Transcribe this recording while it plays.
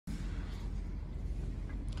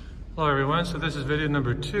Hello everyone, so this is video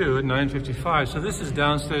number 2 at 9:55. So this is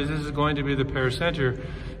downstairs, this is going to be the Parish Center.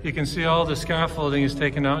 You can see all the scaffolding is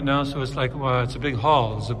taken out now, so it's like, well, it's a big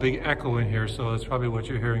hall. There's a big echo in here, so that's probably what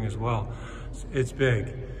you're hearing as well. It's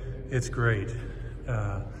big, it's great.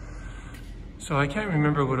 So I can't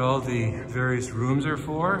remember what all the various rooms are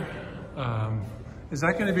for. Is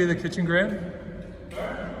that gonna be the kitchen, Graham?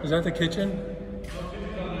 Is that the kitchen?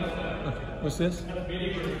 Okay. What's this?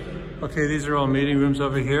 Okay, these are all meeting rooms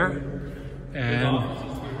over here, and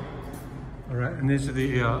all right, and these are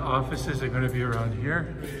the offices. They're going to be around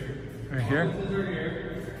here, right here. Offices are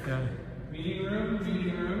here. Yeah. Meeting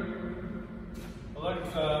room,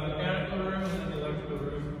 mechanical room, and electrical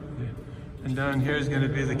room. Yeah. And down here is going to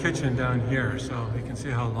be the kitchen down here, so you can see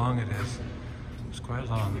how long it is. It's quite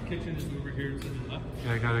long. The kitchen is over here to the left.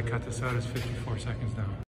 Yeah, I got to cut this out. It's 54 seconds now.